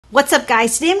What's up,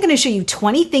 guys? Today I'm going to show you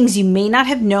 20 things you may not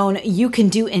have known you can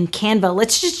do in Canva.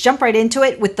 Let's just jump right into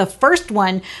it with the first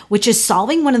one, which is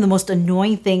solving one of the most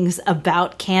annoying things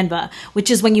about Canva, which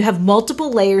is when you have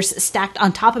multiple layers stacked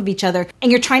on top of each other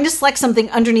and you're trying to select something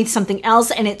underneath something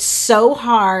else and it's so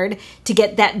hard to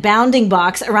get that bounding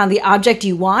box around the object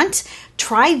you want.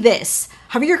 Try this.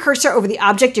 Hover your cursor over the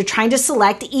object you're trying to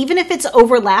select, even if it's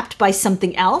overlapped by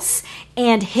something else,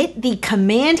 and hit the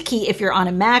Command key if you're on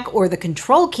a Mac or the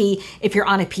Control key if you're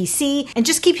on a PC, and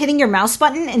just keep hitting your mouse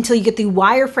button until you get the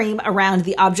wireframe around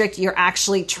the object you're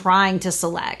actually trying to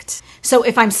select. So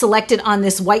if I'm selected on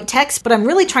this white text, but I'm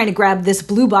really trying to grab this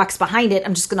blue box behind it,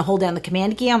 I'm just gonna hold down the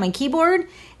Command key on my keyboard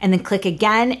and then click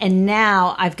again, and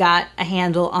now I've got a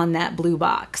handle on that blue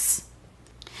box.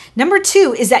 Number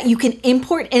two is that you can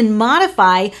import and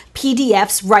modify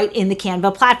PDFs right in the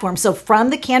Canva platform. So from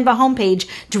the Canva homepage,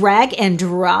 drag and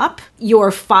drop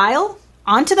your file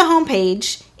onto the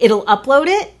homepage. It'll upload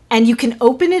it and you can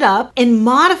open it up and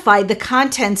modify the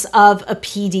contents of a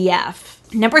PDF.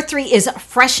 Number three is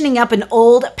freshening up an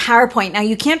old PowerPoint. Now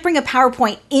you can't bring a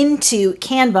PowerPoint into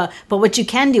Canva, but what you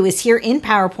can do is here in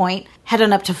PowerPoint, head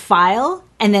on up to File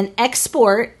and then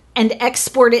Export, and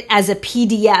export it as a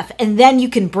PDF. And then you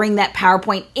can bring that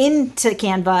PowerPoint into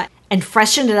Canva and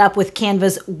freshen it up with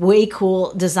Canva's way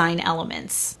cool design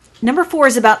elements. Number four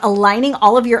is about aligning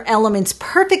all of your elements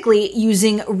perfectly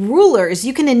using rulers.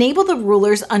 You can enable the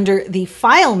rulers under the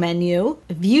File menu,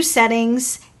 View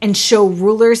Settings, and show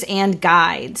rulers and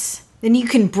guides. Then you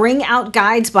can bring out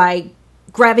guides by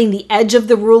grabbing the edge of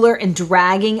the ruler and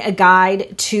dragging a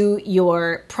guide to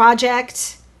your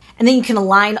project. And then you can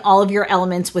align all of your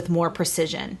elements with more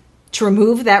precision. To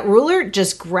remove that ruler,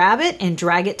 just grab it and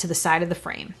drag it to the side of the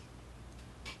frame.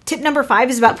 Tip number five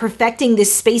is about perfecting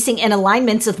this spacing and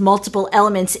alignments of multiple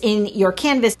elements in your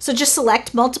canvas. So just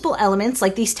select multiple elements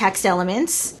like these text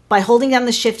elements by holding down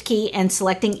the Shift key and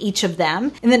selecting each of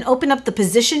them, and then open up the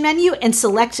position menu and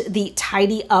select the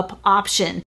tidy up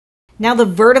option. Now the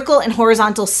vertical and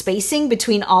horizontal spacing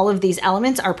between all of these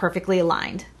elements are perfectly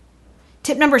aligned.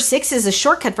 Tip number six is a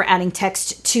shortcut for adding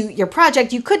text to your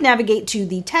project. You could navigate to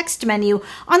the text menu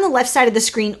on the left side of the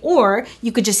screen, or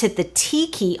you could just hit the T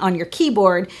key on your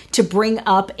keyboard to bring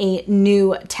up a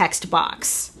new text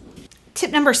box.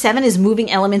 Tip number seven is moving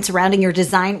elements around in your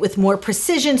design with more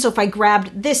precision. So if I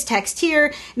grabbed this text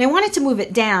here and I wanted to move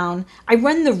it down, I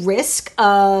run the risk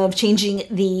of changing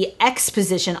the X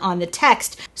position on the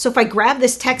text. So if I grab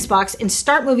this text box and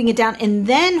start moving it down and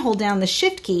then hold down the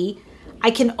Shift key, I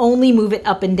can only move it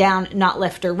up and down, not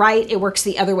left or right. It works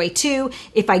the other way too.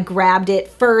 If I grabbed it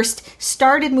first,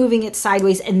 started moving it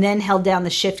sideways, and then held down the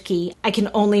Shift key, I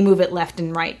can only move it left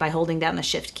and right by holding down the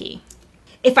Shift key.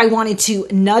 If I wanted to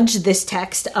nudge this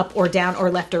text up or down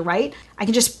or left or right, I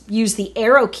can just use the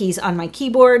arrow keys on my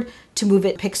keyboard to move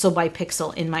it pixel by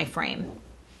pixel in my frame.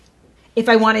 If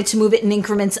I wanted to move it in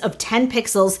increments of 10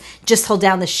 pixels, just hold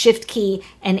down the Shift key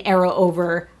and arrow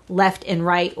over left and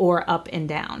right or up and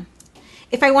down.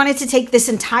 If I wanted to take this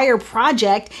entire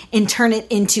project and turn it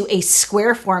into a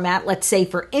square format, let's say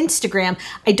for Instagram,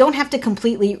 I don't have to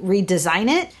completely redesign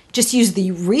it. Just use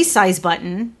the Resize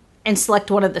button and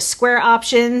select one of the square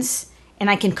options, and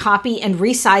I can copy and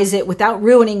resize it without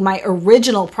ruining my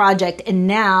original project. And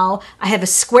now I have a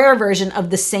square version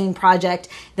of the same project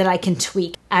that I can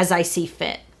tweak as I see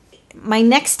fit. My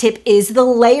next tip is the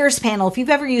layers panel. If you've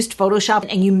ever used Photoshop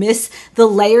and you miss the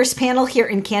layers panel here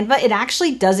in Canva, it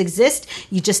actually does exist.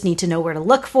 You just need to know where to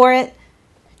look for it.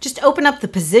 Just open up the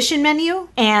position menu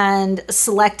and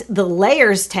select the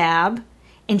layers tab.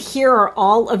 And here are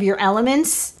all of your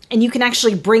elements. And you can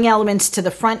actually bring elements to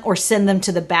the front or send them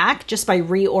to the back just by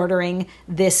reordering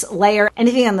this layer.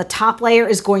 Anything on the top layer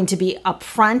is going to be up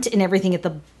front and everything at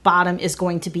the bottom is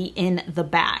going to be in the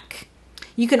back.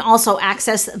 You can also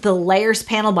access the layers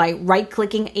panel by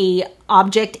right-clicking a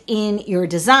object in your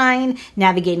design,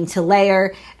 navigating to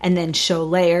layer, and then show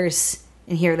layers.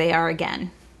 And here they are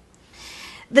again.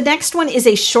 The next one is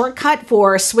a shortcut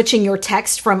for switching your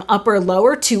text from upper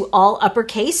lower to all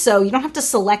uppercase. So you don't have to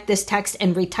select this text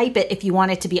and retype it if you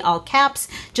want it to be all caps.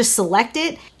 Just select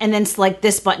it and then select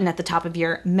this button at the top of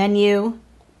your menu.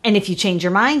 And if you change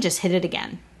your mind, just hit it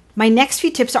again. My next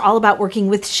few tips are all about working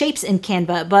with shapes in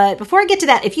Canva. But before I get to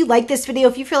that, if you like this video,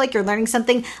 if you feel like you're learning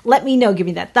something, let me know. Give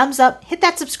me that thumbs up, hit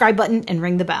that subscribe button, and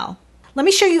ring the bell. Let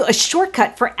me show you a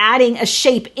shortcut for adding a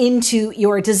shape into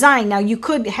your design. Now you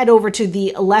could head over to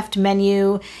the left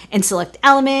menu and select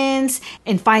elements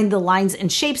and find the lines and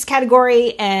shapes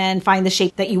category and find the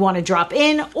shape that you want to drop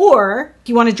in. Or if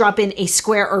you want to drop in a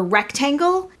square or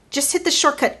rectangle, just hit the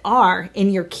shortcut R in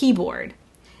your keyboard.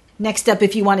 Next up,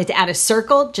 if you wanted to add a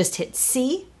circle, just hit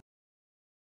C.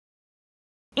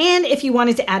 And if you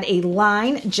wanted to add a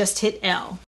line, just hit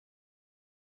L.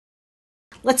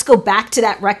 Let's go back to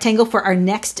that rectangle for our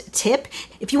next tip.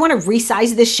 If you want to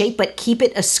resize this shape but keep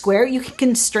it a square, you can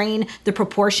constrain the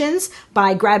proportions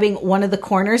by grabbing one of the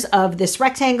corners of this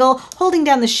rectangle, holding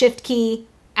down the Shift key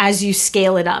as you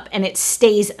scale it up, and it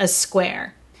stays a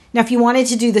square. Now, if you wanted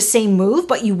to do the same move,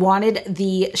 but you wanted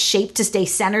the shape to stay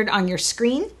centered on your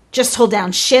screen, just hold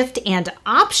down Shift and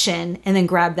Option and then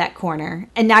grab that corner.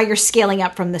 And now you're scaling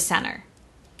up from the center.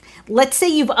 Let's say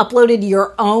you've uploaded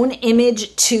your own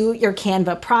image to your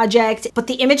Canva project, but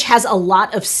the image has a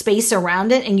lot of space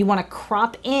around it and you want to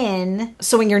crop in.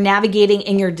 So when you're navigating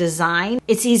in your design,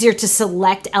 it's easier to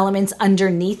select elements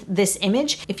underneath this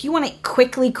image. If you want to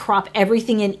quickly crop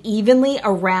everything in evenly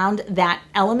around that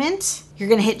element, you're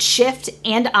going to hit Shift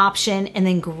and Option and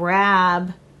then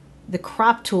grab the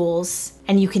crop tools,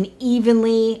 and you can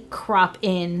evenly crop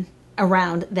in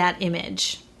around that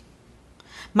image.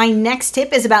 My next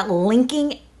tip is about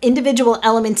linking individual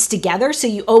elements together so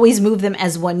you always move them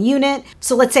as one unit.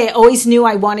 So let's say I always knew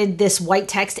I wanted this white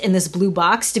text and this blue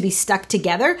box to be stuck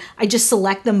together. I just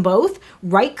select them both,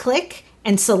 right click,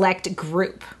 and select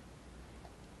group.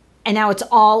 And now it's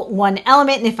all one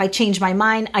element, and if I change my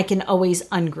mind, I can always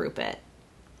ungroup it.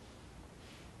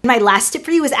 My last tip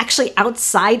for you is actually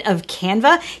outside of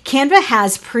Canva. Canva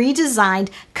has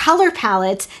pre-designed color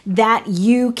palettes that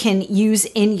you can use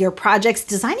in your projects.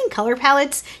 Designing color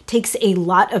palettes takes a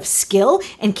lot of skill,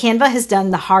 and Canva has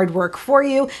done the hard work for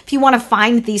you. If you want to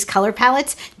find these color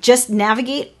palettes, just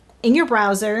navigate in your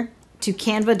browser to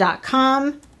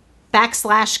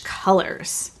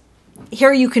canva.com/colors.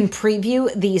 Here you can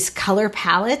preview these color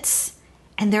palettes,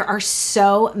 and there are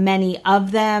so many of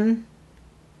them.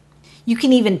 You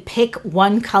can even pick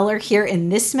one color here in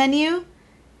this menu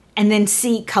and then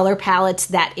see color palettes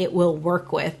that it will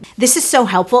work with. This is so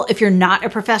helpful if you're not a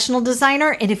professional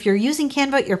designer, and if you're using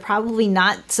Canva, you're probably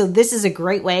not. So this is a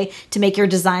great way to make your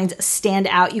designs stand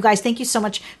out. You guys, thank you so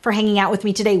much for hanging out with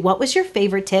me today. What was your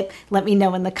favorite tip? Let me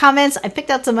know in the comments. I picked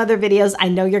out some other videos I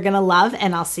know you're gonna love,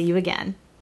 and I'll see you again.